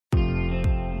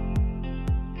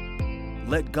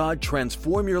Let God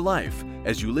transform your life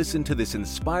as you listen to this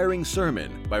inspiring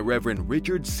sermon by Reverend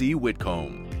Richard C.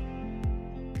 Whitcomb.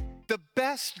 The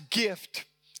best gift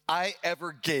I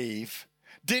ever gave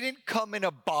didn't come in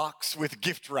a box with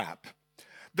gift wrap.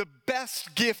 The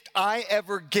best gift I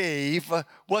ever gave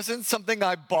wasn't something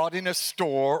I bought in a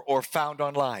store or found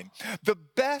online. The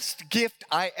best gift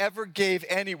I ever gave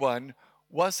anyone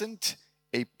wasn't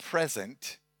a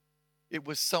present, it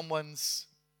was someone's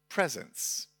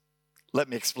presence. Let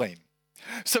me explain.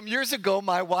 Some years ago,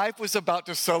 my wife was about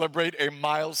to celebrate a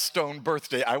milestone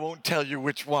birthday. I won't tell you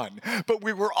which one, but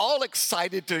we were all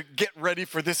excited to get ready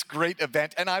for this great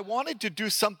event, and I wanted to do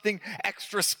something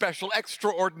extra special,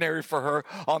 extraordinary for her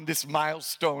on this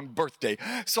milestone birthday.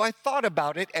 So I thought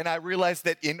about it, and I realized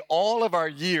that in all of our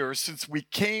years since we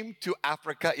came to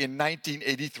Africa in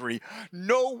 1983,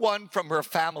 no one from her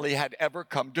family had ever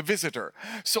come to visit her.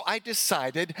 So I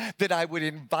decided that I would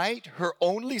invite her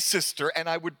only sister, and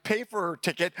I would pay for her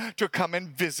ticket to come and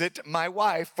visit my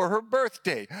wife for her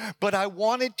birthday. But I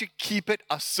wanted to keep it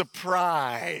a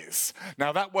surprise.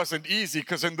 Now that wasn't easy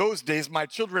because in those days my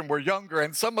children were younger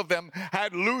and some of them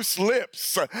had loose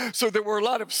lips. So there were a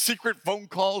lot of secret phone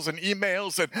calls and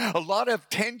emails and a lot of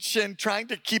tension trying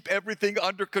to keep everything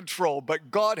under control.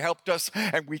 But God helped us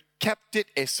and we kept it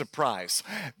a surprise.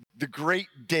 The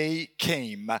great day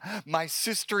came. My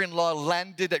sister-in-law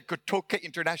landed at Kotoka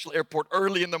International Airport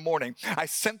early in the morning. I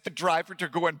sent the driver to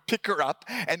go and pick her up,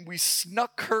 and we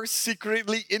snuck her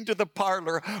secretly into the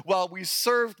parlor while we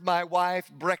served my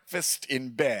wife breakfast in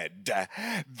bed.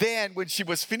 Then, when she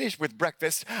was finished with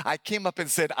breakfast, I came up and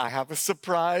said, I have a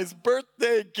surprise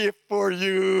birthday gift for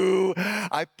you.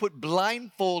 I put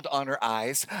blindfold on her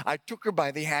eyes. I took her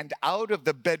by the hand out of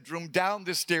the bedroom, down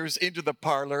the stairs into the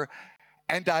parlor,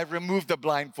 and I removed the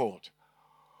blindfold.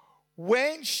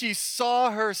 When she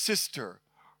saw her sister,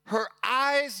 her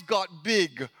eyes got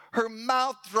big, her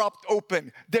mouth dropped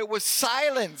open, there was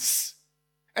silence,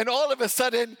 and all of a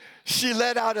sudden, she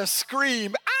let out a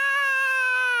scream.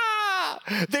 Ah!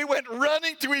 They went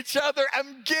running to each other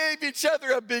and gave each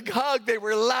other a big hug. They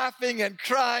were laughing and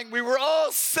crying. We were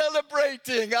all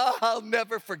celebrating. Oh, I'll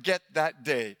never forget that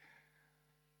day.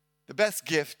 The best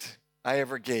gift I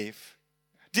ever gave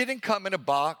didn't come in a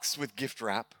box with gift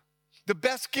wrap. The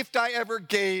best gift I ever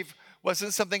gave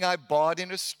wasn't something I bought in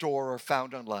a store or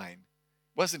found online.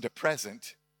 It wasn't a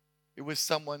present. It was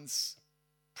someone's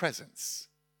presence.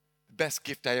 The best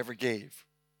gift I ever gave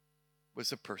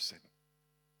was a person.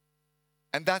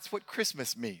 And that's what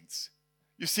Christmas means.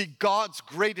 You see, God's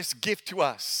greatest gift to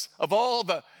us, of all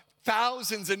the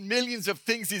thousands and millions of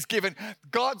things He's given,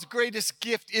 God's greatest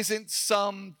gift isn't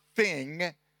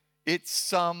something, it's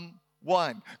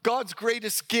someone. God's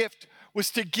greatest gift was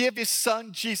to give His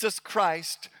Son, Jesus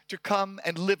Christ, to come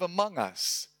and live among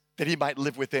us, that He might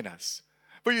live within us.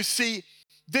 But you see,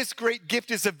 this great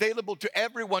gift is available to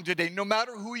everyone today, no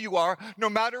matter who you are, no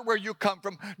matter where you come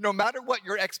from, no matter what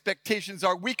your expectations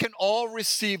are. We can all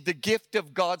receive the gift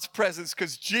of God's presence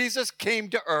because Jesus came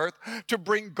to earth to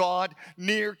bring God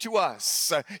near to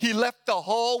us. He left the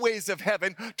hallways of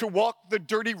heaven to walk the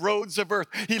dirty roads of earth.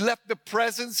 He left the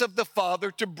presence of the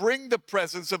Father to bring the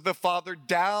presence of the Father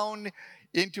down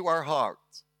into our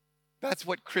hearts. That's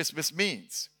what Christmas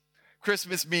means.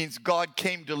 Christmas means God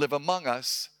came to live among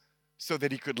us so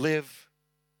that He could live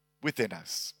within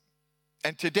us.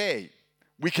 And today,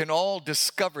 we can all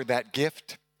discover that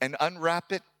gift and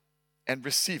unwrap it and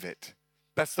receive it.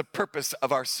 That's the purpose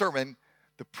of our sermon,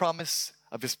 the promise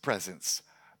of His presence.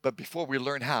 But before we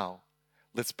learn how,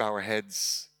 let's bow our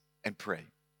heads and pray.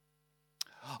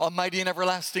 Almighty and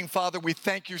everlasting Father, we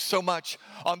thank You so much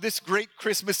on this great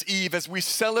Christmas Eve as we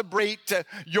celebrate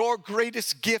Your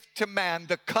greatest gift to man,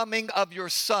 the coming of Your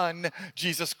Son,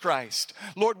 Jesus Christ.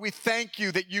 Lord, we thank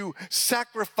You that You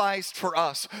sacrificed for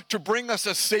us to bring us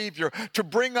a Savior, to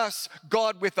bring us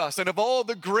God with us. And of all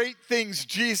the great things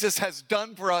Jesus has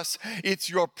done for us, it's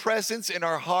Your presence in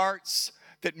our hearts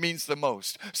that means the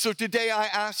most. So today I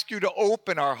ask You to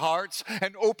open our hearts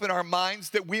and open our minds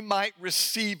that we might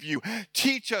receive You.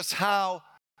 Teach us how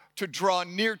to draw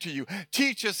near to You.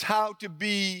 Teach us how to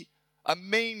be a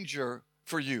manger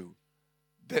for You,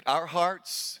 that our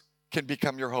hearts can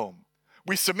become Your home.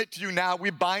 We submit to You now.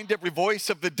 We bind every voice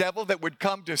of the devil that would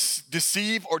come to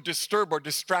deceive or disturb or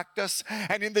distract us.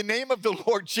 And in the name of the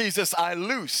Lord Jesus, I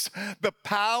loose the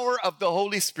power of the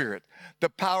Holy Spirit, the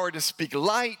power to speak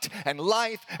light and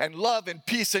life and love and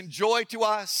peace and joy to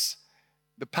us,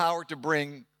 the power to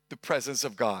bring the presence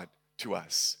of God to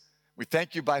us. We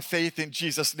thank You by faith in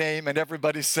Jesus' name. And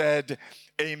everybody said,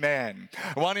 amen.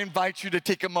 I want to invite you to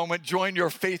take a moment, join your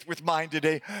faith with mine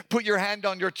today. Put your hand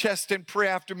on your chest and pray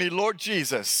after me. Lord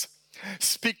Jesus,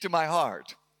 Speak to my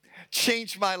heart.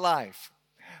 Change my life.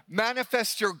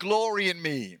 Manifest your glory in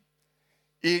me.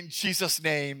 In Jesus'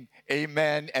 name,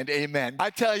 amen and amen. I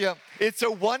tell you, it's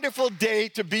a wonderful day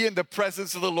to be in the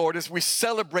presence of the Lord as we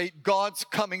celebrate God's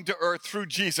coming to earth through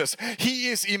Jesus. He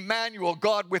is Emmanuel,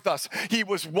 God with us. He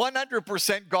was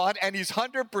 100% God and He's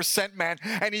 100% man,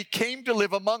 and He came to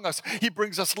live among us. He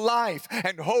brings us life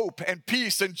and hope and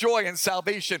peace and joy and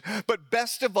salvation. But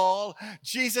best of all,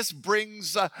 Jesus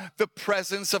brings the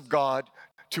presence of God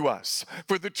to us.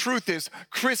 For the truth is,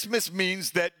 Christmas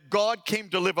means that God came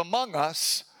to live among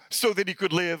us so that He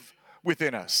could live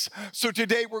within us. So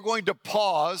today we're going to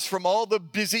pause from all the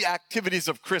busy activities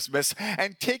of Christmas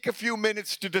and take a few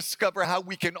minutes to discover how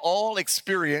we can all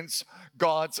experience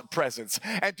God's presence.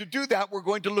 And to do that, we're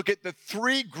going to look at the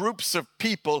three groups of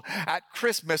people at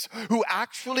Christmas who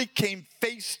actually came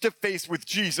face to face with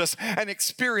Jesus and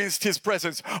experienced His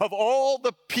presence. Of all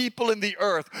the people in the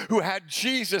earth who had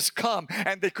Jesus come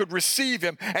and they could receive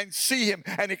Him and see Him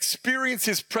and experience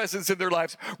His presence in their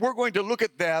lives, we're going to look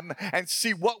at them and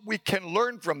see what we can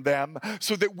learn from them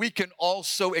so that we can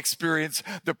also experience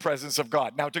the presence of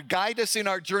God. Now, to guide us in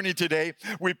our journey today,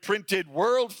 we printed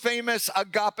world-famous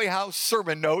Agape House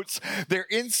sermon notes. They're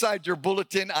inside your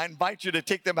bulletin. I invite you to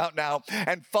take them out now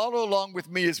and follow along with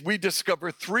me as we discover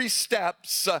 3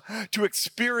 steps to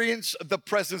experience the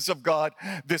presence of God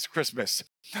this Christmas.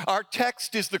 Our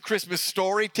text is the Christmas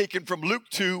story taken from Luke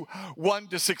 2,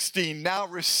 1-16. Now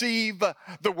receive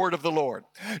the word of the Lord.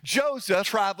 Joseph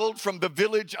traveled from the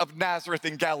village of Nazareth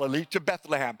in Galilee to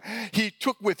Bethlehem. He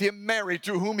took with him Mary,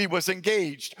 to whom he was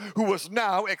engaged, who was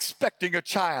now expecting a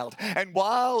child. And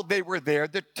while they were there,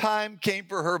 the time came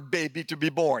for her baby to be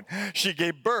born. She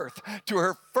gave birth to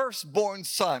her firstborn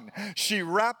son. She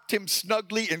wrapped him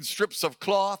snugly in strips of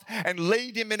cloth and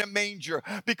laid him in a manger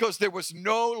because there was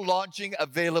no lodging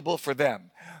available for them.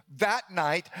 That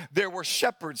night, there were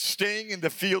shepherds staying in the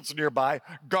fields nearby,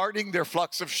 guarding their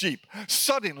flocks of sheep.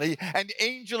 Suddenly, an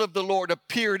angel of the Lord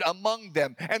appeared among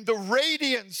them, and the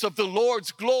radiance of the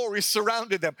Lord's glory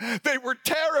surrounded them. They were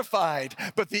terrified,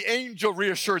 but the angel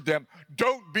reassured them.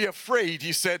 "Don't be afraid,"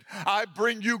 he said. "I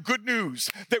bring you good news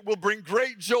that will bring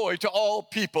great joy to all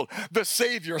people. The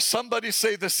Savior," somebody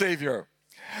say the Savior.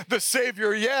 The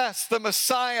Savior, yes, the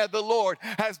Messiah, the Lord,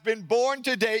 has been born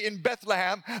today in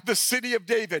Bethlehem, the city of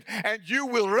David. And you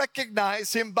will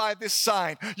recognize Him by this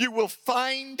sign. You will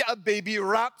find a baby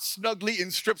wrapped snugly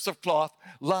in strips of cloth,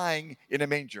 lying in a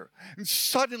manger. And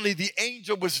suddenly the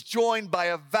angel was joined by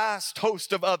a vast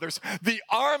host of others, the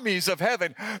armies of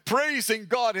heaven, praising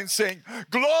God and saying,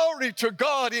 "Glory to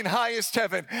God in highest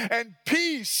heaven, and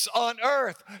peace on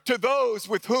earth to those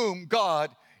with whom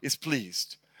God is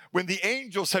pleased." When the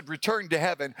angels had returned to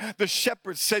heaven, the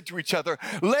shepherds said to each other,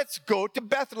 "Let's go to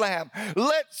Bethlehem.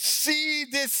 Let's see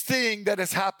this thing that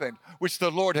has happened, which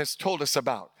the Lord has told us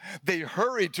about." They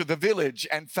hurried to the village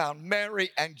and found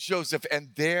Mary and Joseph,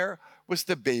 and there was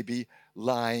the baby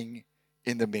lying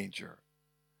in the manger.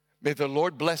 May the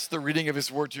Lord bless the reading of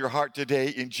His word to your heart today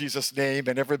in Jesus' name.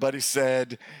 And everybody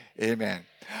said, amen.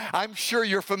 I'm sure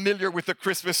you're familiar with the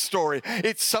Christmas story.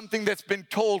 It's something that's been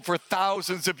told for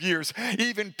thousands of years.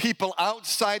 Even people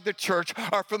outside the church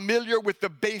are familiar with the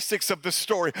basics of the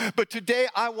story. But today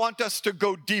I want us to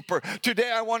go deeper.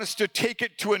 Today I want us to take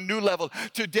it to a new level.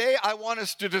 Today I want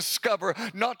us to discover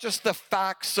not just the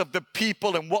facts of the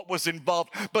people and what was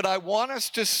involved, but I want us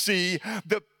to see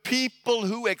the people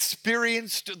who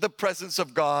experienced the presence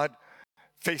of God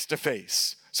face to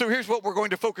face. So here's what we're going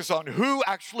to focus on. Who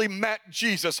actually met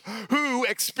Jesus? Who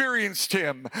experienced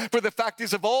Him? For the fact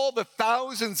is, of all the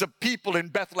thousands of people in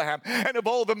Bethlehem, and of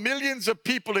all the millions of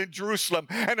people in Jerusalem,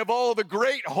 and of all the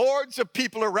great hordes of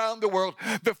people around the world,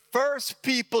 the first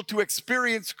people to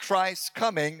experience Christ's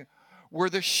coming were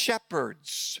the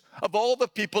shepherds. Of all the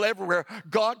people everywhere,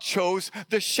 God chose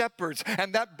the shepherds.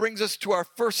 And that brings us to our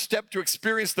first step to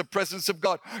experience the presence of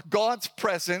God. God's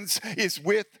presence is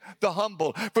with the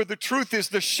humble. For the truth is,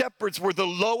 the shepherds were the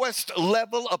lowest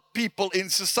level of people in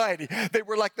society. They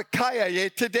were like the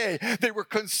Kayaye today. They were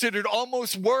considered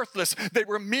almost worthless. They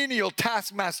were menial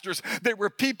taskmasters. They were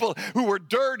people who were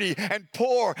dirty and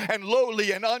poor and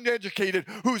lowly and uneducated,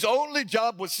 whose only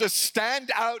job was to stand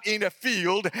out in a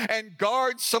field and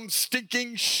guard some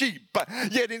stinking sheep.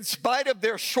 Yet in spite of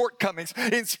their shortcomings,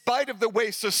 in spite of the way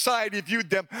society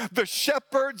viewed them, the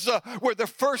shepherds were the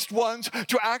first ones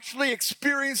to actually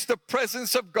experience the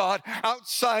presence of God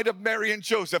outside of Mary and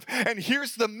Joseph. And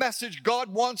here's the message God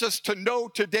wants us to know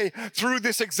today through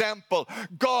this example.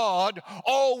 God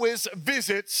always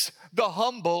visits the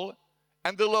humble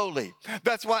and the lowly.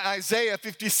 That's why Isaiah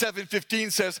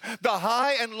 57:15 says, the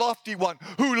high and lofty one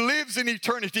who lives in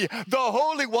eternity, the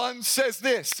Holy One says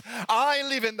this, I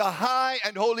live in the high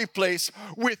and holy place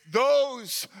with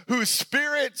those whose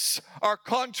spirits are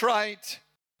contrite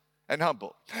and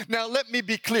humble. Now, let me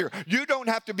be clear. You don't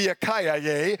have to be a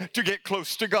kayaye to get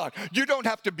close to God. You don't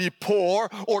have to be poor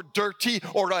or dirty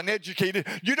or uneducated.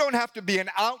 You don't have to be an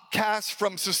outcast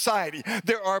from society.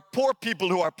 There are poor people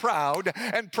who are proud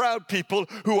and proud people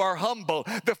who are humble.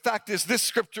 The fact is, this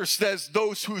scripture says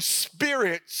those whose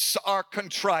spirits are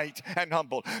contrite and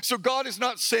humble. So God is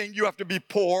not saying you have to be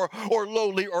poor or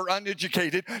lowly or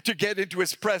uneducated to get into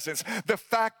His presence. The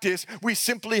fact is, we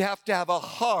simply have to have a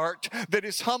heart that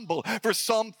is humble. For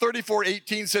Psalm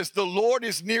 34:18 says, the Lord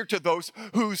is near to those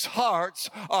whose hearts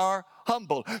are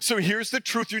humble. So here's the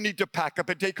truth you need to pack up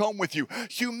and take home with you.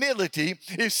 Humility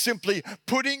is simply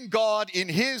putting God in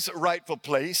His rightful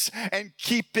place and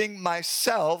keeping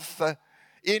myself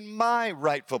in my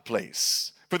rightful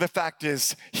place. For the fact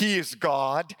is, He is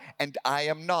God and I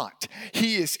am not.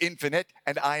 He is infinite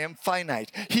and I am finite.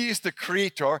 He is the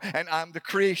creator and I'm the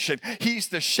creation. He's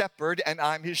the shepherd and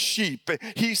I'm His sheep.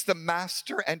 He's the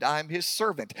master and I'm His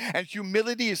servant. And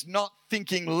humility is not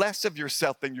thinking less of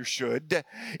yourself than you should.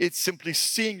 It's simply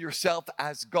seeing yourself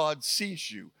as God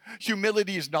sees you.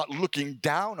 Humility is not looking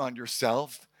down on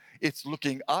yourself. It's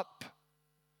looking up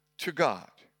to God.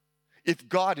 If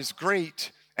God is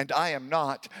great and I am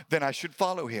not, then I should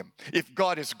follow Him. If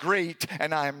God is great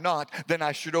and I am not, then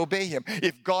I should obey Him.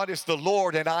 If God is the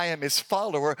Lord and I am His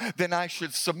follower, then I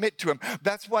should submit to Him.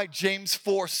 That's why James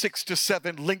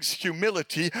 4:6-7 links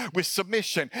humility with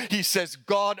submission. He says,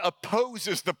 God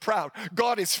opposes the proud.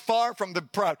 God is far from the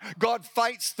proud. God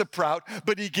fights the proud,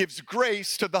 but He gives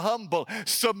grace to the humble.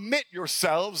 Submit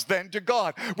yourselves then to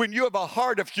God. When you have a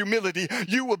heart of humility,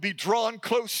 you will be drawn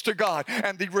close to God.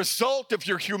 And the result of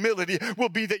your humility will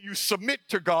be that you submit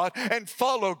to God and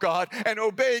follow God and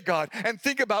obey God. And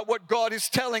think about what God is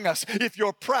telling us. If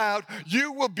you're proud,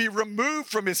 you will be removed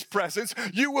from His presence.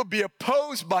 You will be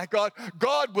opposed by God.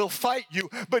 God will fight you,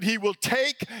 but He will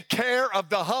take care of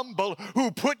the humble who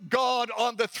put God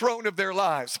on the throne of their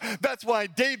lives. That's why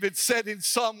David said in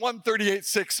Psalm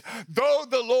 138:6, though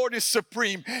the Lord is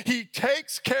supreme, He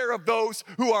takes care of those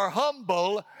who are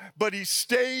humble, but He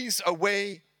stays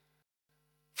away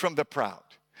from the proud.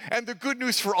 And the good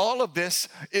news for all of this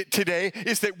today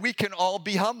is that we can all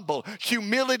be humble.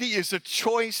 Humility is a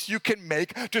choice you can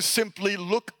make to simply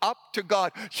look up to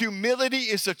God. Humility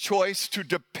is a choice to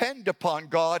depend upon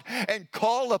God and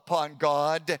call upon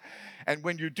God. And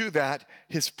when you do that,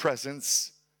 His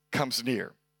presence comes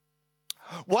near.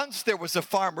 Once there was a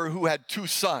farmer who had two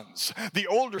sons. The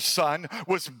older son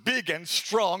was big and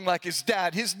strong like his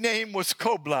dad. His name was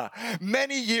Kobla.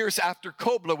 Many years after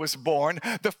Kobla was born,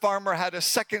 the farmer had a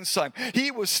second son.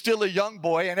 He was still a young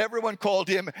boy and everyone called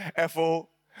him Efo.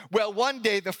 Well, one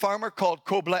day the farmer called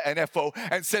Kobla and Efo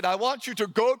and said, I want you to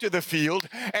go to the field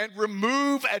and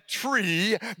remove a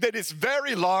tree that is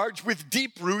very large with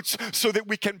deep roots so that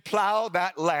we can plow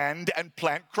that land and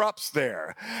plant crops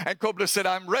there. And Kobla said,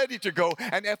 I'm ready to go.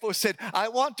 And Efo said, I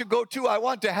want to go too. I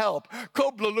want to help.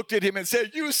 Kobla looked at him and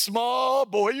said, you small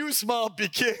boy, you small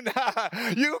begin.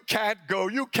 You can't go.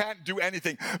 You can't do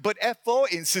anything. But Efo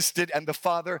insisted and the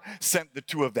father sent the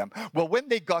two of them. Well, when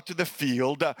they got to the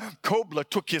field, Kobla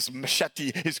took his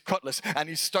machete, his cutlass, and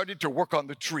he started to work on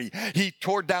the tree. He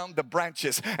tore down the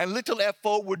branches, and little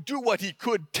Efo would do what he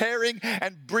could, tearing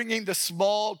and bringing the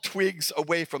small twigs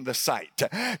away from the site.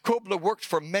 Kobla worked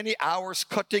for many hours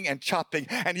cutting and chopping,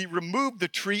 and he removed the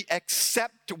tree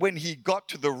except when he got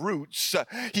to the roots.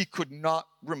 He could not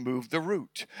remove the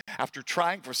root. After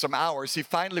trying for some hours, he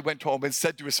finally went home and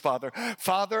said to his father,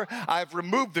 Father, I've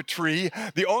removed the tree.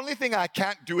 The only thing I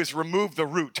can't do is remove the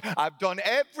root. I've done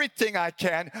everything I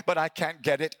can, but I can't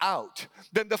get it out.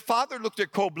 Then the father looked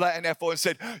at Kobla and Efo and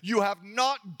said, you have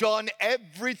not done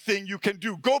everything you can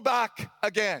do. Go back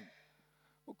again.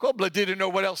 Kobla didn't know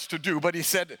what else to do, but he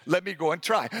said, let me go and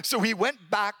try. So he went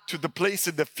back to the place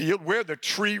in the field where the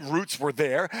tree roots were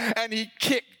there, and he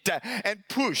kicked and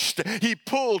pushed. He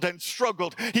pulled and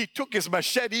struggled. He took his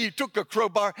machete, he took a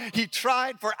crowbar. He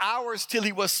tried for hours till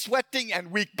he was sweating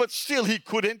and weak, but still he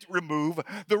couldn't remove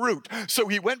the root. So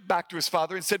he went back to his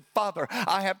father and said, Father,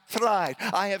 I have tried,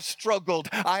 I have struggled,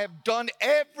 I have done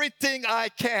everything I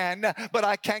can, but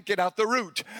I can't get out the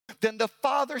root. Then the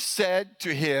father said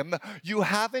to him, you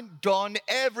haven't done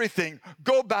everything.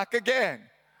 Go back again.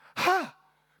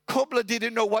 Kobla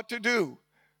didn't know what to do.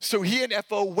 So he and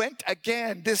F.O. went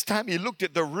again. This time he looked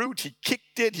at the root, he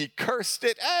kicked it, he cursed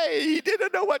it. Hey, he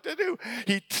didn't know what to do.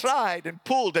 He tried and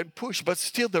pulled and pushed, but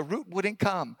still the root wouldn't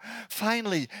come.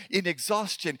 Finally, in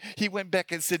exhaustion, he went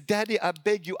back and said, Daddy, I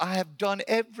beg you, I have done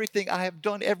everything. I have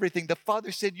done everything. The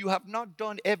father said, you have not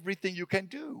done everything you can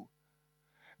do.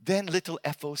 Then little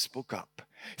F.O. spoke up.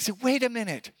 He said, wait a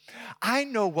minute. I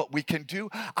know what we can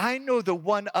do. I know the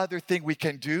one other thing we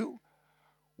can do.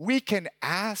 We can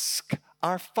ask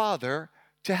our father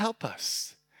to help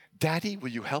us. Daddy, will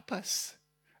you help us?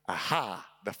 Aha,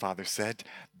 the father said,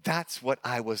 that's what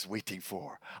I was waiting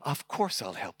for. Of course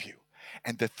I'll help you.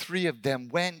 And the three of them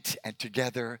went, and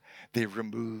together they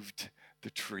removed the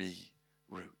tree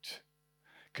root.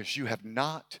 Because you have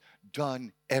not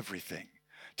done everything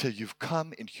till you've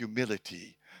come in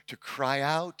humility to cry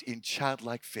out in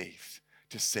childlike faith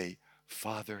to say,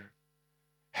 Father,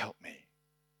 help me.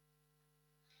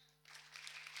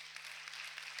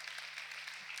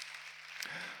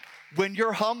 When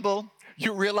you're humble,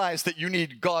 you realize that you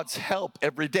need God's help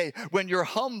every day. When you're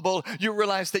humble, you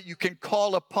realize that you can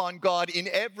call upon God in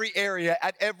every area,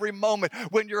 at every moment.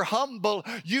 When you're humble,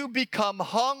 you become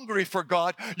hungry for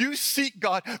God. You seek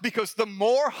God, because the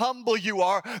more humble you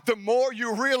are, the more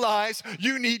you realize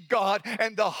you need God,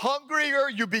 and the hungrier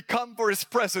you become for His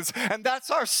presence. And that's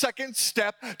our second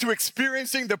step to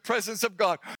experiencing the presence of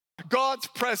God. God's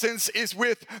presence is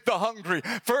with the hungry.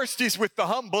 First, He's with the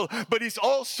humble, but He's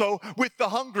also with the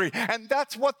hungry. And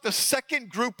that's what the second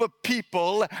group of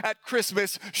people at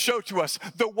Christmas show to us,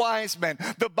 the wise men.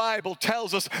 The Bible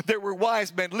tells us there were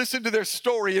wise men. Listen to their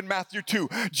story in Matthew 2.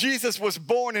 Jesus was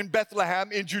born in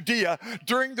Bethlehem in Judea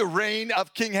during the reign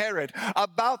of King Herod.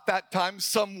 About that time,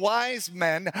 some wise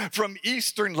men from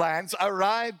eastern lands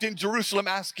arrived in Jerusalem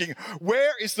asking,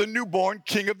 where is the newborn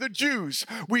King of the Jews?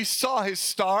 We saw his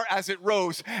star as it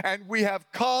rose, and we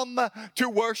have come to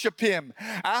worship him.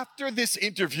 After this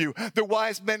interview, the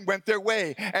wise men went their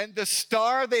way, and the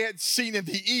star they had seen in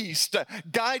the east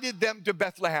guided them to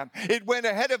Bethlehem. It went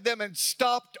ahead of them and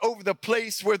stopped over the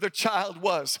place where the child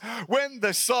was. When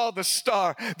they saw the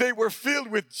star, they were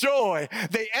filled with joy.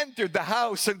 They entered the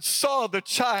house and saw the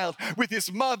child with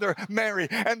his mother Mary,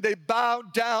 and they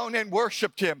bowed down and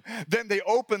worshiped him. Then they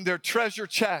opened their treasure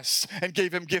chests and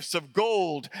gave him gifts of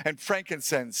gold and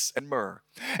frankincense and myrrh.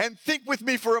 And think with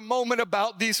me for a moment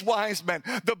about these wise men.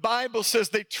 The Bible says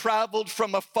they traveled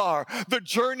from afar. The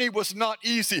journey was not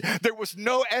easy. There was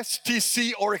no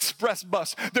STC or express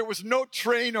bus. There was no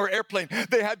train or airplane.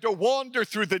 They had to wander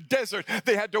through the desert.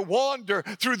 They had to wander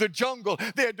through the jungle.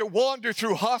 They had to wander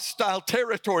through hostile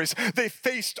territories. They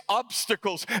faced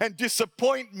obstacles and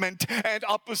disappointment and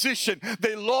opposition.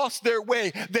 They lost their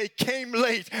way. They came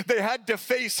late. They had to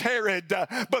face Herod,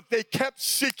 but they kept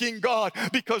seeking God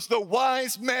because the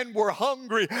wise men were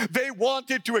hungry. They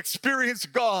wanted to experience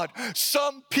God.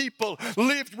 Some people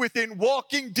lived within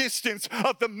walking distance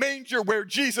of the manger where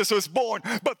Jesus was born,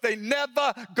 but they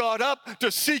never got up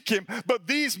to seek him. But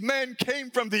these men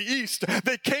came from the east.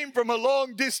 They came from a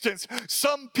long distance.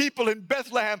 Some people in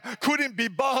Bethlehem couldn't be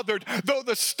bothered, though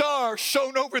the star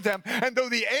shone over them, and though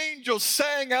the angels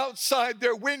sang outside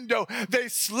their window, they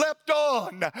slept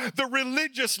on. The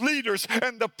religious leaders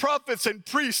and the prophets and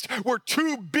priests were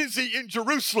too busy in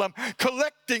Jerusalem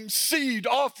collecting seed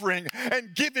offering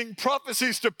and giving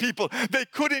prophecies to people. They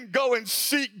couldn't go and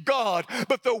seek God,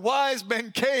 but the wise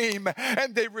men came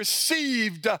and they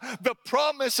received the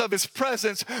promise of his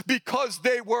presence because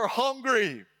they were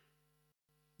hungry.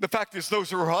 The fact is,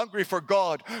 those who are hungry for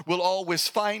God will always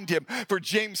find him. For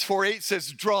James 4:8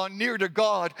 says, draw near to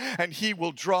God and he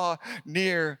will draw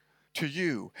near to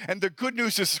you. And the good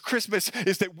news is Christmas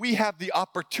is that we have the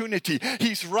opportunity.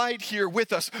 He's right here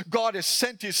with us. God has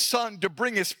sent his son to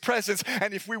bring his presence.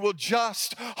 And if we will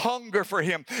just hunger for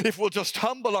him, if we'll just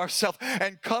humble ourselves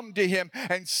and come to him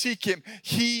and seek him,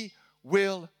 he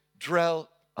will dwell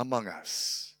among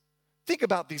us. Think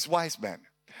about these wise men.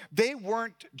 They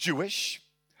weren't Jewish.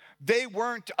 They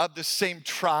weren't of the same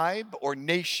tribe or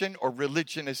nation or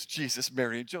religion as Jesus,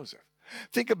 Mary, and Joseph.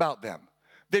 Think about them.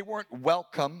 They weren't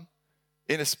welcome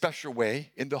in a special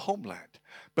way in the homeland,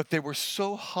 but they were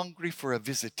so hungry for a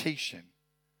visitation,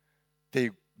 they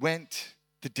went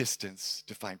the distance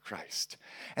to find Christ.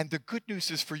 And the good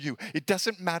news is for you, it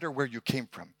doesn't matter where you came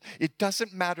from. It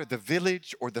doesn't matter the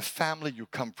village or the family you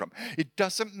come from. It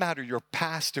doesn't matter your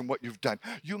past and what you've done.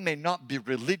 You may not be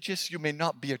religious, you may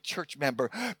not be a church member,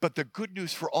 but the good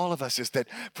news for all of us is that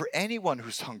for anyone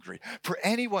who's hungry, for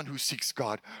anyone who seeks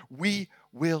God, we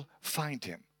will find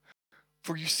him.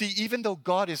 For you see, even though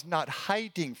God is not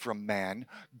hiding from man,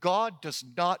 God does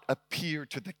not appear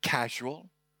to the casual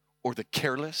or the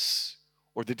careless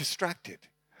or the distracted.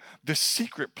 The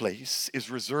secret place is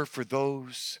reserved for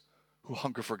those who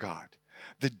hunger for God.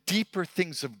 The deeper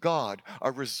things of God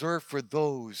are reserved for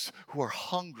those who are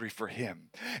hungry for Him.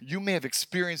 You may have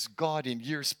experienced God in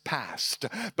years past,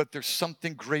 but there's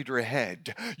something greater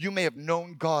ahead. You may have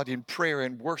known God in prayer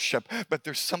and worship, but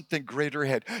there's something greater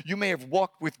ahead. You may have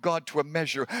walked with God to a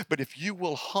measure, but if you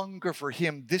will hunger for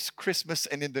Him this Christmas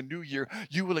and in the new year,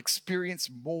 you will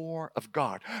experience more of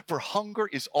God. For hunger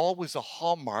is always a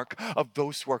hallmark of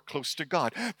those who are close to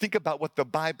God. Think about what the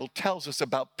Bible tells us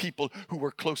about people who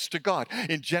were close to God.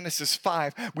 In Genesis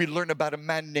 5, we learn about a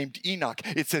man named Enoch.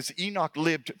 It says Enoch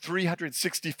lived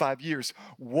 365 years,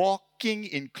 walking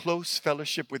in close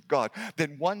fellowship with God.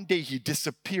 Then one day he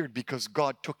disappeared because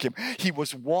God took him. He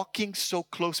was walking so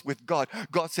close with God.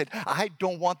 God said, I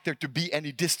don't want there to be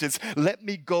any distance. Let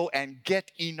me go and get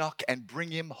Enoch and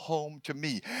bring him home to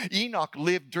me. Enoch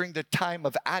lived during the time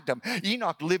of Adam.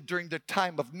 Enoch lived during the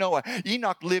time of Noah.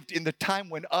 Enoch lived in the time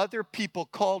when other people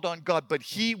called on God, but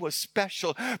he was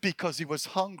special because he was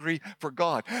hungry for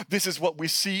God. This is what we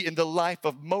see in the life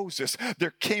of Moses. There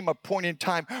came a point in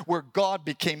time where God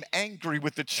became angry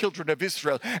with the children of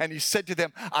Israel, and he said to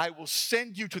them, I will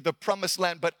send you to the promised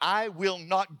land, but I will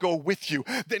not go with you.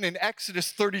 Then in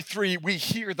Exodus 33, we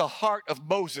hear the heart of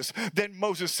Moses. Then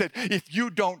Moses said, if you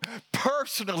don't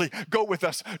personally go with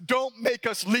us, don't make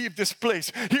us leave this place.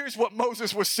 Here's what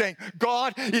Moses was saying.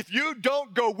 God, if you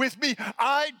don't go with me,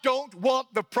 I don't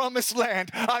want the promised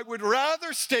land. I would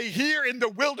rather stay here in the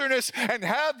wilderness and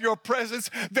have your presence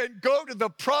than go to the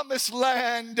promised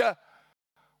land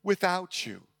without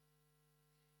you.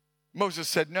 Moses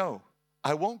said, no,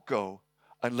 I won't go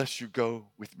unless you go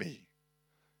with me.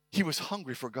 He was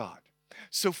hungry for God.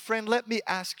 So friend, let me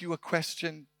ask you a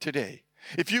question today.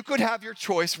 If you could have your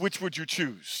choice, which would you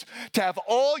choose? To have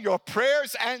all your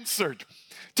prayers answered,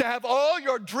 to have all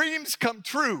your dreams come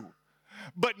true,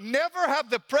 but never have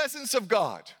the presence of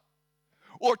God,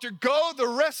 or to go the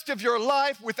rest of your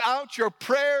life without your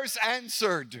prayers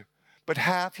answered, but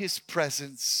have His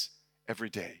presence every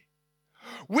day?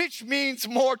 Which means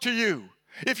more to you?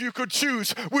 If you could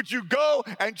choose, would you go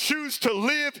and choose to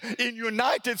live in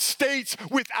United States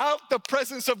without the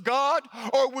presence of God?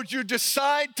 Or would you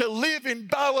decide to live in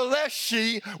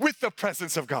Bawaleshi with the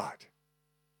presence of God?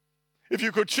 If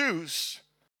you could choose,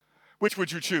 which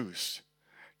would you choose?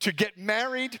 To get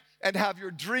married and have your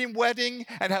dream wedding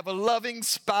and have a loving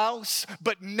spouse,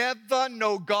 but never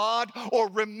know God, or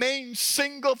remain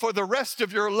single for the rest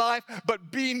of your life,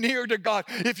 but be near to God?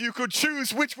 If you could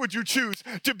choose, which would you choose?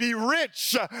 To be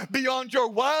rich beyond your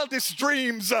wildest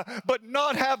dreams, but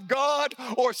not have God,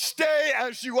 or stay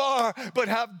as you are, but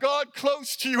have God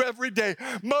close to you every day?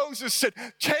 Moses said,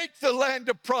 take the land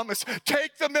of promise,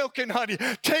 take the milk and honey,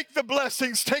 take the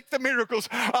blessings, take the miracles.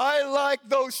 I like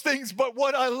those things, but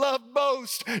what I love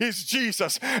most is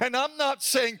Jesus. And I'm not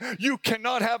saying you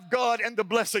cannot have God and the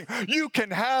blessing. You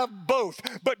can have both.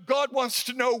 But God wants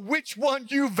to know which one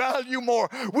you value more,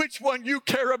 which one you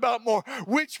care about more,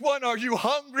 which one are you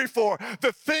hungry for?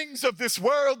 The things of this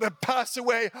world that pass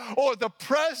away, or the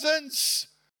presence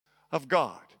of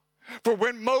God? For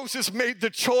when Moses made the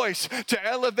choice to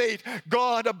elevate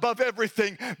God above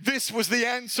everything, this was the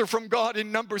answer from God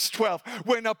in Numbers 12.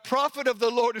 When a prophet of the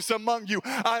Lord is among you,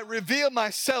 I reveal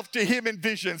myself to him in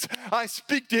visions. I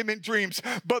speak to him in dreams.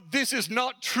 But this is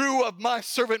not true of my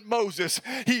servant Moses.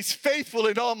 He's faithful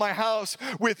in all my house.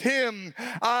 With him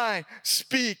I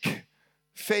speak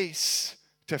face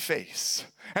to face.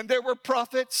 And there were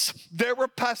prophets, there were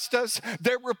pastors,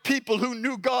 there were people who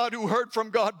knew God, who heard from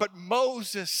God, but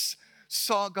Moses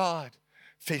saw God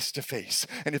face to face.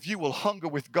 And if you will hunger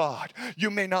with God, you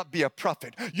may not be a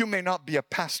prophet, you may not be a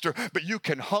pastor, but you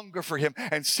can hunger for him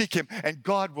and seek him, and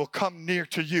God will come near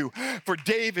to you. For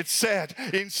David said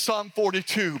in Psalm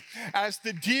 42, as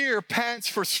the deer pants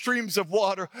for streams of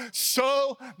water,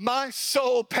 so my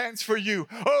soul pants for you.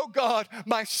 Oh God,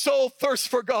 my soul thirsts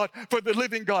for God, for the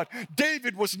living God.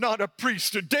 David was not a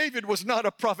priest. David was not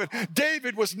a prophet.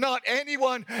 David was not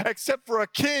anyone except for a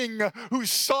king who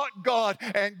sought God,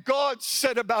 and God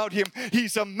said about him,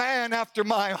 he's a man after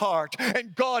my heart.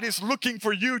 And God is looking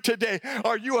for you today.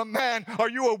 Are you a man? Are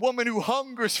you a woman who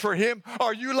hungers for him?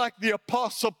 Are you like the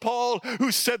Apostle Paul,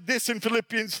 who said this in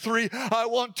Philippians 3, I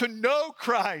want to know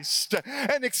Christ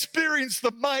and experience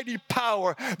the mighty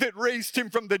power that raised him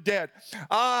from the dead.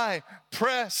 I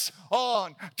press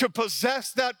on to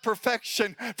possess that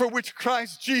perfection for which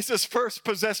Christ Jesus first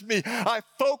possessed me. I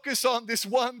focus on this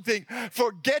one thing,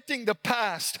 forgetting the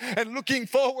past and looking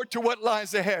forward to what lies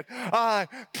ahead. I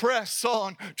press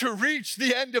on to reach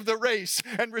the end of the race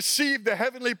and receive the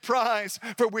heavenly prize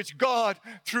for which God,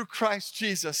 through Christ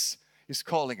Jesus, is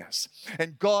calling us.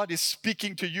 And God is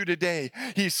speaking to you today.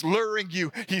 He's luring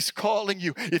you. He's calling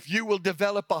you. If you will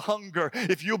develop a hunger,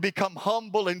 if you'll become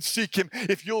humble and seek Him,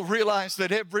 if you'll realize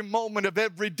that every moment of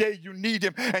every day you need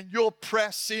Him, and you'll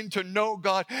press in to know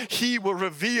God, He will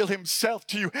reveal Himself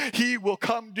to you. He will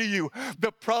come to you.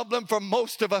 The problem for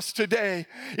most of us today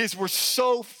is we're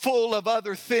so full of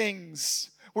other things.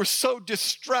 We're so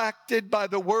distracted by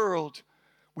the world.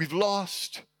 We've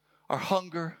lost our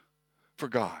hunger for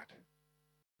God.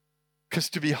 Because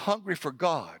to be hungry for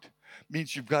God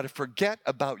means you've got to forget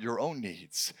about your own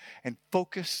needs and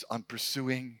focus on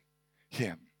pursuing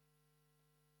Him.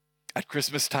 At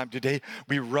Christmas time today,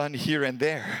 we run here and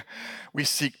there. We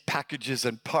seek packages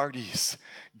and parties,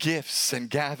 gifts and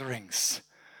gatherings,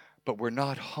 but we're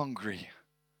not hungry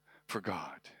for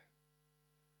God.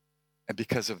 And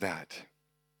because of that,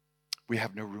 we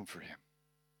have no room for Him.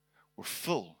 We're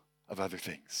full of other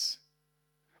things.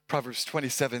 Proverbs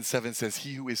 27:7 says,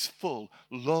 "He who is full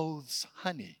loathes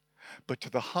honey, but to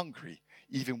the hungry,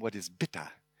 even what is bitter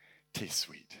tastes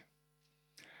sweet."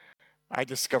 I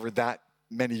discovered that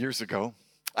many years ago.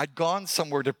 I'd gone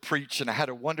somewhere to preach, and I had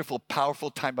a wonderful,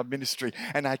 powerful time of ministry,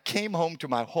 and I came home to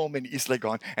my home in East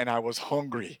Legon, and I was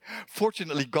hungry.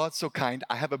 Fortunately, God's so kind,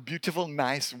 I have a beautiful,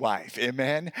 nice wife,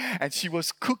 amen? And she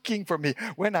was cooking for me.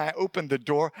 When I opened the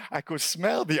door, I could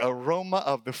smell the aroma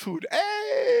of the food. Hey!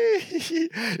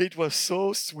 It was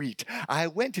so sweet. I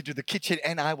went into the kitchen,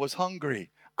 and I was hungry.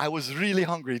 I was really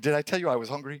hungry. Did I tell you I was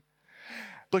hungry?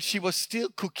 But she was still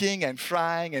cooking and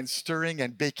frying and stirring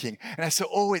and baking. And I said,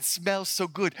 "Oh, it smells so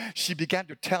good." She began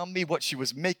to tell me what she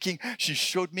was making. She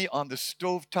showed me on the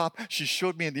stovetop. She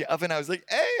showed me in the oven. I was like,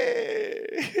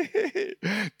 "Hey,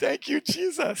 thank you,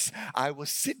 Jesus." I will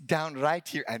sit down right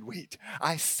here and wait.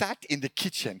 I sat in the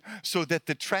kitchen so that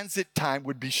the transit time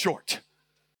would be short.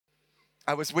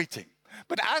 I was waiting.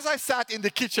 But as I sat in the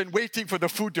kitchen waiting for the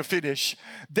food to finish,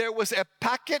 there was a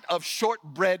packet of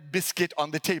shortbread biscuit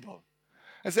on the table.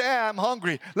 I said, "I'm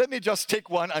hungry. Let me just take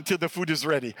one until the food is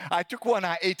ready." I took one,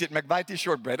 I ate it, McVitie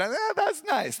shortbread. And that's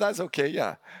nice, that's okay,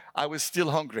 yeah. I was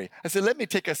still hungry. I said, "Let me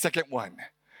take a second one.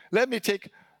 Let me take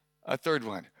a third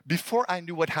one." Before I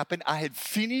knew what happened, I had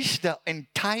finished the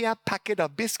entire packet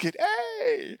of biscuit.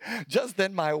 Hey! Just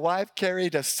then my wife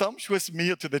carried a sumptuous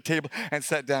meal to the table and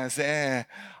sat down and said,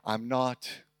 "I'm not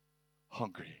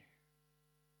hungry.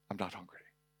 I'm not hungry."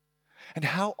 And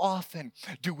how often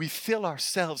do we fill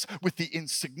ourselves with the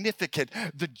insignificant,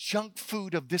 the junk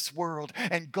food of this world,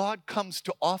 and God comes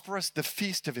to offer us the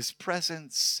feast of His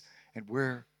presence, and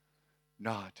we're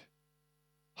not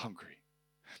hungry.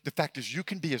 The fact is, you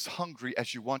can be as hungry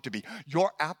as you want to be.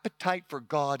 Your appetite for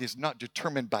God is not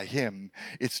determined by Him,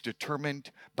 it's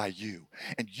determined by you.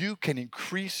 And you can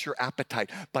increase your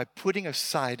appetite by putting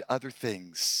aside other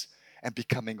things and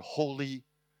becoming wholly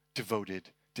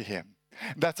devoted to Him.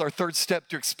 That's our third step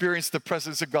to experience the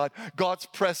presence of God. God's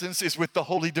presence is with the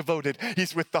wholly devoted.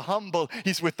 He's with the humble,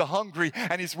 He's with the hungry,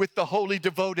 and He's with the wholly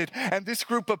devoted. And this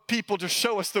group of people, to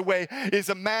show us the way, is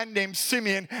a man named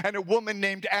Simeon and a woman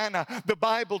named Anna. The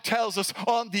Bible tells us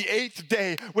on the 8th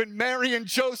day, when Mary and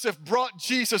Joseph brought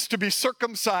Jesus to be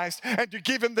circumcised and to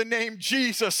give Him the name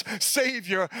Jesus,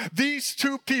 Savior, these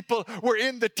two people were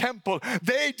in the temple.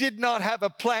 They did not have a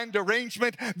planned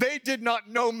arrangement. They did not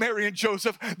know Mary and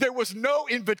Joseph. There was no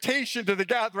invitation to the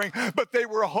gathering, but they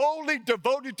were wholly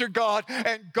devoted to God,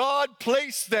 and God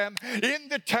placed them in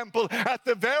the temple at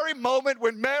the very moment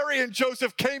when Mary and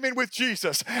Joseph came in with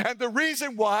Jesus. And the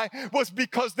reason why was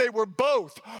because they were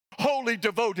both wholly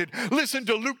devoted. Listen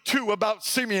to Luke 2 about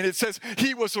Simeon. It says,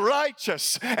 "He was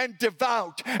righteous and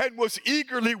devout and was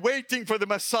eagerly waiting for the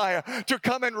Messiah to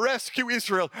come and rescue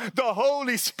Israel. The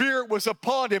Holy Spirit was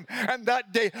upon him, and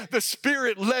that day the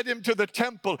Spirit led him to the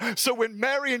temple." So when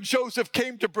Mary and Joseph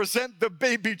came to present the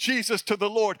baby Jesus to the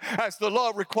Lord, as the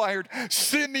law required,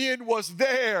 Simeon was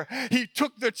there. He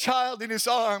took the child in his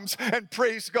arms and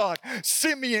praised God.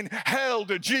 Simeon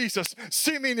held Jesus.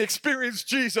 Simeon experienced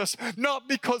Jesus, not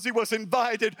because he was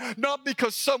invited, not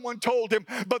because someone told him,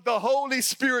 but the Holy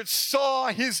Spirit saw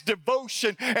his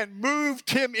devotion and moved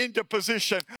him into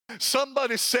position.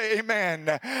 Somebody say amen.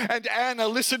 And Anna,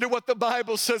 listen to what the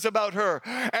Bible says about her.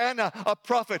 Anna, a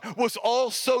prophet, was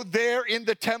also there in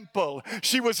the temple.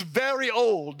 She was very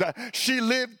old. She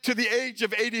lived to the age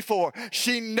of 84.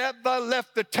 She never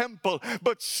left the temple,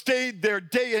 but stayed there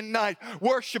day and night,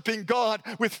 worshiping God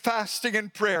with fasting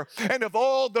and prayer. And of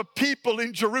all the people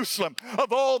in Jerusalem,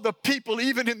 of all the people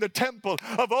even in the temple,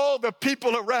 of all the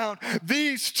people around,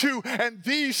 these two and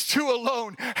these two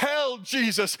alone held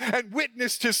Jesus and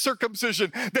witnessed His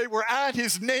circumcision. They were at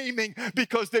his naming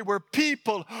because they were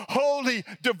people wholly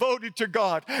devoted to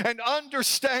God. And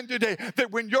understand today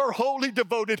that when you're wholly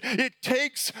devoted, it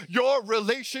takes your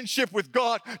relationship with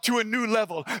God to a new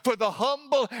level. For the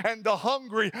humble and the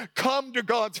hungry come to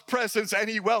God's presence and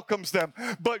he welcomes them.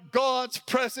 But God's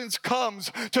presence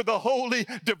comes to the wholly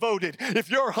devoted. If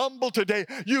you're humble today,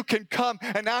 you can come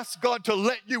and ask God to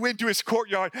let you into his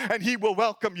courtyard and he will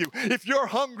welcome you. If you're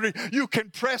hungry, you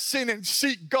can press in and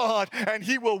seek God and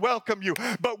he will welcome you.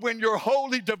 But when you're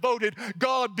wholly devoted,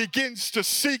 God begins to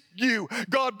seek you.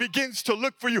 God begins to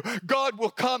look for you. God will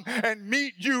come and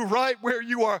meet you right where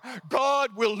you are.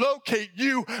 God will locate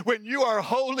you when you are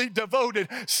wholly devoted.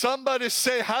 Somebody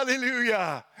say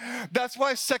hallelujah. That's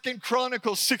why 2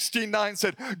 Chronicles 16:9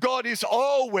 said, God is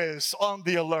always on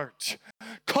the alert,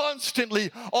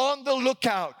 constantly on the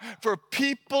lookout for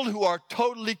people who are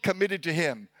totally committed to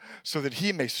him so that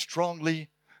he may strongly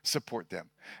support them.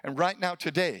 And right now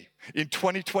today, in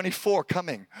 2024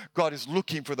 coming, God is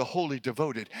looking for the wholly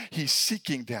devoted. He's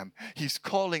seeking them. He's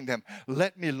calling them.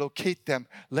 Let me locate them.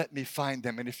 Let me find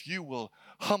them. And if you will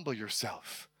humble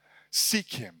yourself,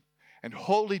 seek him, and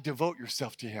wholly devote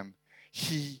yourself to him,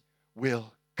 he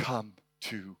will come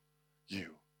to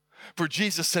you. For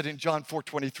Jesus said in John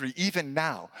 4:23, even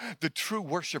now the true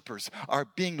worshipers are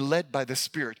being led by the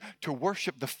Spirit to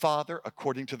worship the Father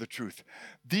according to the truth.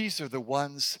 These are the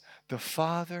ones the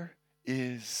Father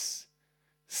is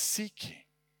seeking.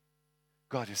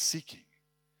 God is seeking.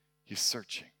 He's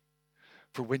searching.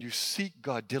 For when you seek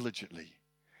God diligently,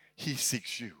 he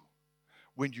seeks you.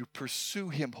 When you pursue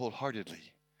him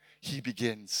wholeheartedly, he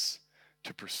begins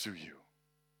to pursue you.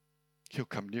 He'll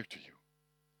come near to you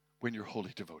when you're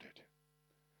wholly devoted.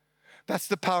 That's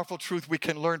the powerful truth we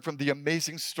can learn from the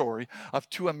amazing story of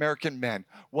two American men.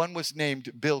 One was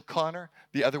named Bill Connor,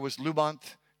 the other was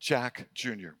Lamont Jack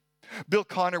Jr. Bill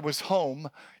Connor was home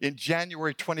in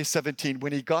January 2017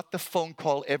 when he got the phone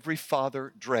call every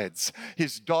father dreads.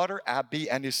 His daughter Abby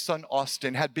and his son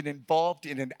Austin had been involved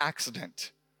in an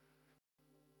accident.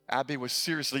 Abby was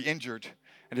seriously injured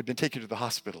and had been taken to the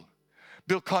hospital.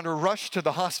 Bill Connor rushed to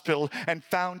the hospital and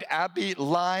found Abby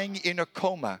lying in a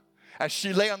coma. As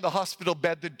she lay on the hospital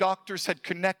bed, the doctors had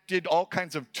connected all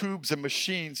kinds of tubes and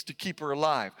machines to keep her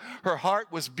alive. Her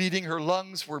heart was beating, her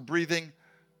lungs were breathing.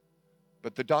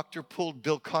 But the doctor pulled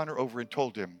Bill Connor over and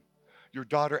told him, your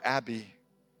daughter Abby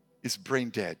is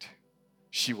brain dead.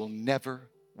 She will never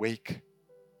wake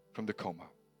from the coma.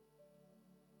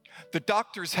 The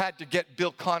doctors had to get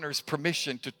Bill Connor's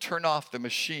permission to turn off the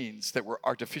machines that were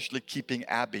artificially keeping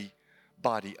Abby's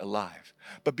body alive.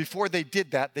 But before they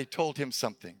did that, they told him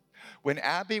something. When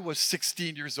Abby was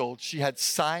 16 years old, she had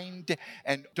signed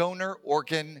a donor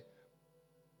organ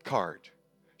card.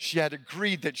 She had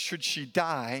agreed that should she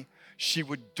die, she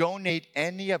would donate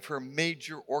any of her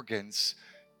major organs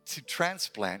to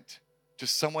transplant to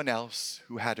someone else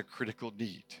who had a critical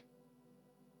need.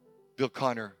 Bill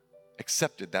Connor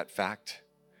accepted that fact,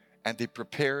 and they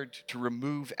prepared to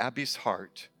remove Abby's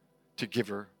heart to give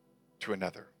her to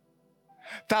another.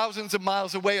 Thousands of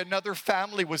miles away, another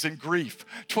family was in grief.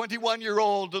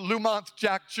 21-year-old Lamont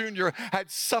Jack Jr. had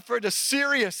suffered a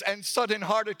serious and sudden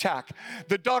heart attack.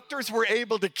 The doctors were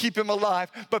able to keep him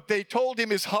alive, but they told him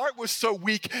his heart was so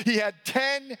weak, he had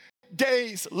 10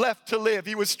 days left to live.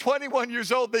 He was 21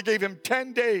 years old. They gave him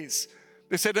 10 days.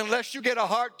 They said, unless you get a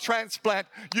heart transplant,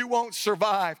 you won't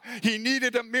survive. He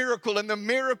needed a miracle, and the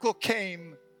miracle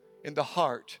came in the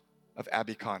heart of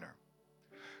Abby Connor.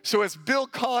 So as Bill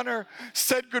Connor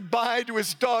said goodbye to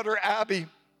his daughter, Abby,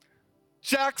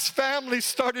 Jack's family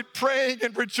started praying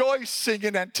and rejoicing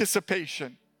in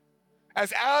anticipation.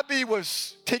 As Abby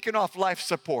was taken off life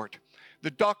support,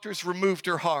 the doctors removed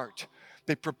her heart.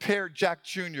 They prepared Jack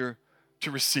Jr.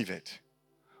 to receive it.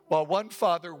 While one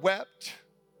father wept,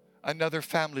 another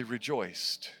family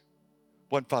rejoiced.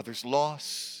 One father's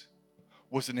loss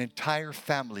was an entire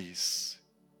family's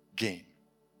gain.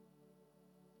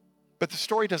 But the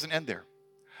story doesn't end there.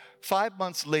 5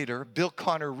 months later, Bill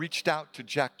Connor reached out to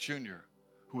Jack Jr.,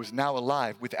 who was now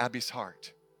alive with Abby's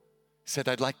heart. He said,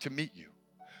 I'd like to meet you.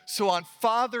 So on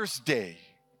Father's Day,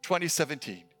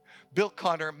 2017, Bill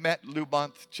Connor met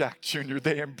Lamont Jack Jr.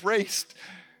 They embraced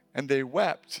and they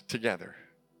wept together.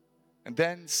 And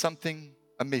then something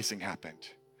amazing happened.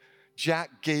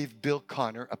 Jack gave Bill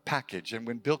Connor a package, and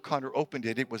when Bill Connor opened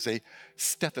it, it was a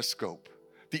stethoscope,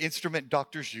 the instrument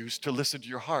doctors use to listen to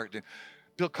your heart. And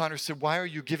Bill Connor said, why are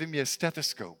you giving me a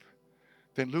stethoscope?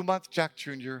 Then Lamont Jack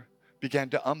Jr. began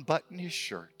to unbutton his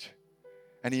shirt,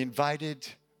 and he invited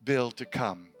Bill to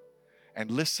come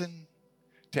and listen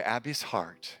to Abby's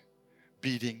heart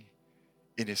beating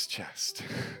in his chest.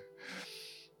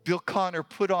 Bill Connor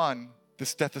put on the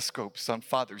stethoscopes on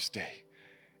Father's Day,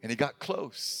 and he got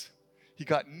close. He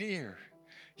got near.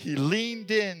 He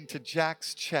leaned into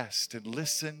Jack's chest and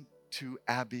listened to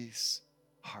Abby's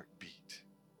heartbeat.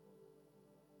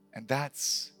 And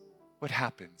that's what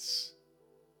happens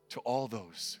to all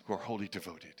those who are wholly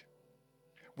devoted.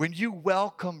 When you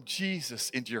welcome Jesus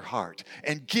into your heart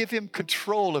and give him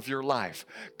control of your life,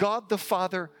 God the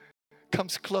Father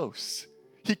comes close.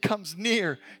 He comes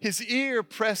near. His ear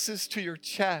presses to your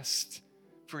chest,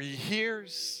 for he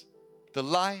hears the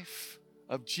life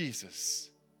of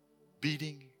Jesus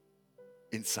beating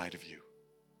inside of you.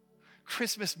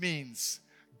 Christmas means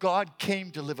God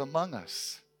came to live among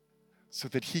us so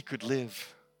that he could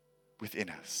live within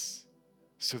us,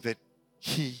 so that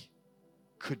he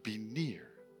could be near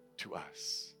to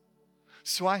us.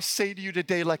 So I say to you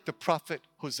today, like the prophet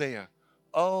Hosea,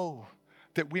 oh,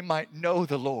 that we might know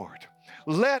the Lord.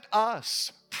 Let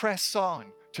us press on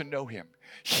to know him.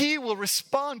 He will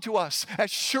respond to us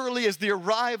as surely as the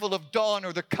arrival of dawn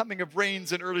or the coming of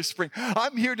rains in early spring.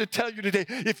 I'm here to tell you today,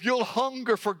 if you'll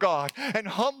hunger for God and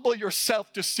humble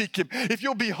yourself to seek him, if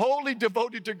you'll be wholly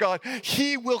devoted to God,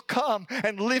 he will come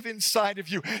and live inside of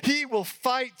you. He will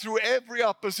fight through every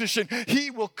opposition.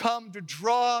 He will come to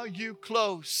draw you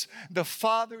close. The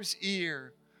Father's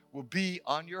ear will be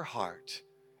on your heart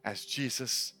as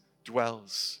Jesus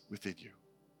dwells within you.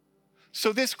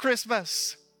 So this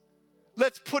Christmas,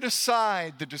 let's put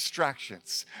aside the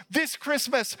distractions. This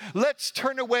Christmas, let's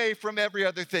turn away from every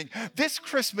other thing. This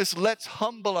Christmas, let's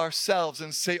humble ourselves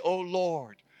and say, oh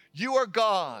Lord, you are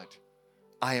God.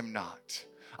 I am not.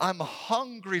 I'm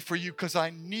hungry for you because I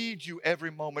need you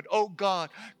every moment. Oh God,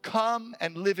 come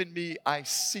and live in me. I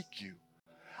seek you.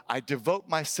 I devote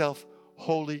myself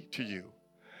wholly to you.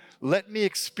 Let me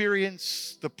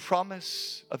experience the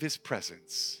promise of his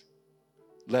presence.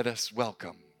 Let us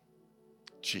welcome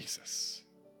Jesus.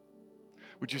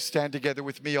 Would you stand together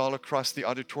with me all across the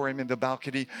auditorium in the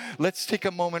balcony? Let's take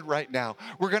a moment right now.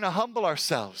 We're going to humble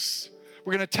ourselves.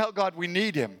 We're going to tell God we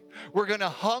need him. We're going to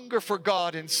hunger for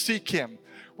God and seek him.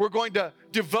 We're going to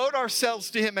devote ourselves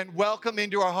to him and welcome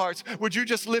into our hearts. Would you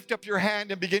just lift up your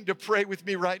hand and begin to pray with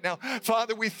me right now?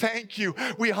 Father, we thank you.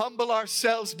 We humble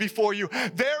ourselves before you.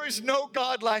 There is no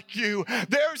God like you.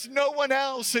 There's no one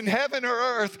else in heaven or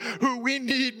earth who we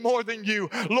need more than you.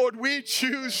 Lord, we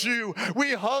choose you.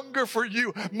 We hunger for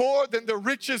you more than the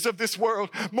riches of this world,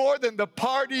 more than the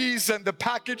parties and the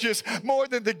packages, more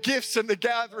than the gifts and the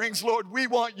gatherings. Lord, we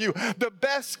want you. The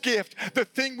best gift, the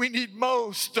thing we need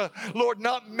most, Lord,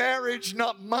 not marriage,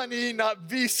 not money, not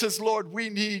visas, Lord, we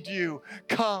need you.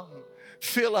 Come,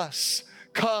 fill us.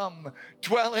 Come,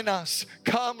 dwell in us.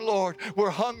 Come, Lord, we're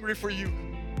hungry for you.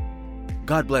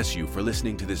 God bless you for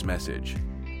listening to this message.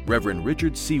 Reverend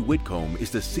Richard C. Whitcomb is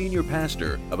the senior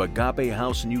pastor of Agape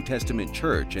House New Testament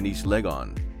Church in East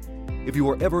Legon. If you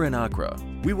are ever in Accra,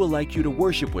 we would like you to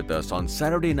worship with us on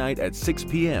Saturday night at 6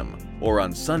 p.m. or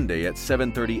on Sunday at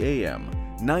 7:30 a.m.,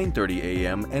 9:30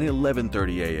 a.m., and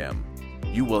 11:30 a.m.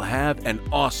 You will have an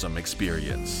awesome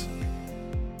experience.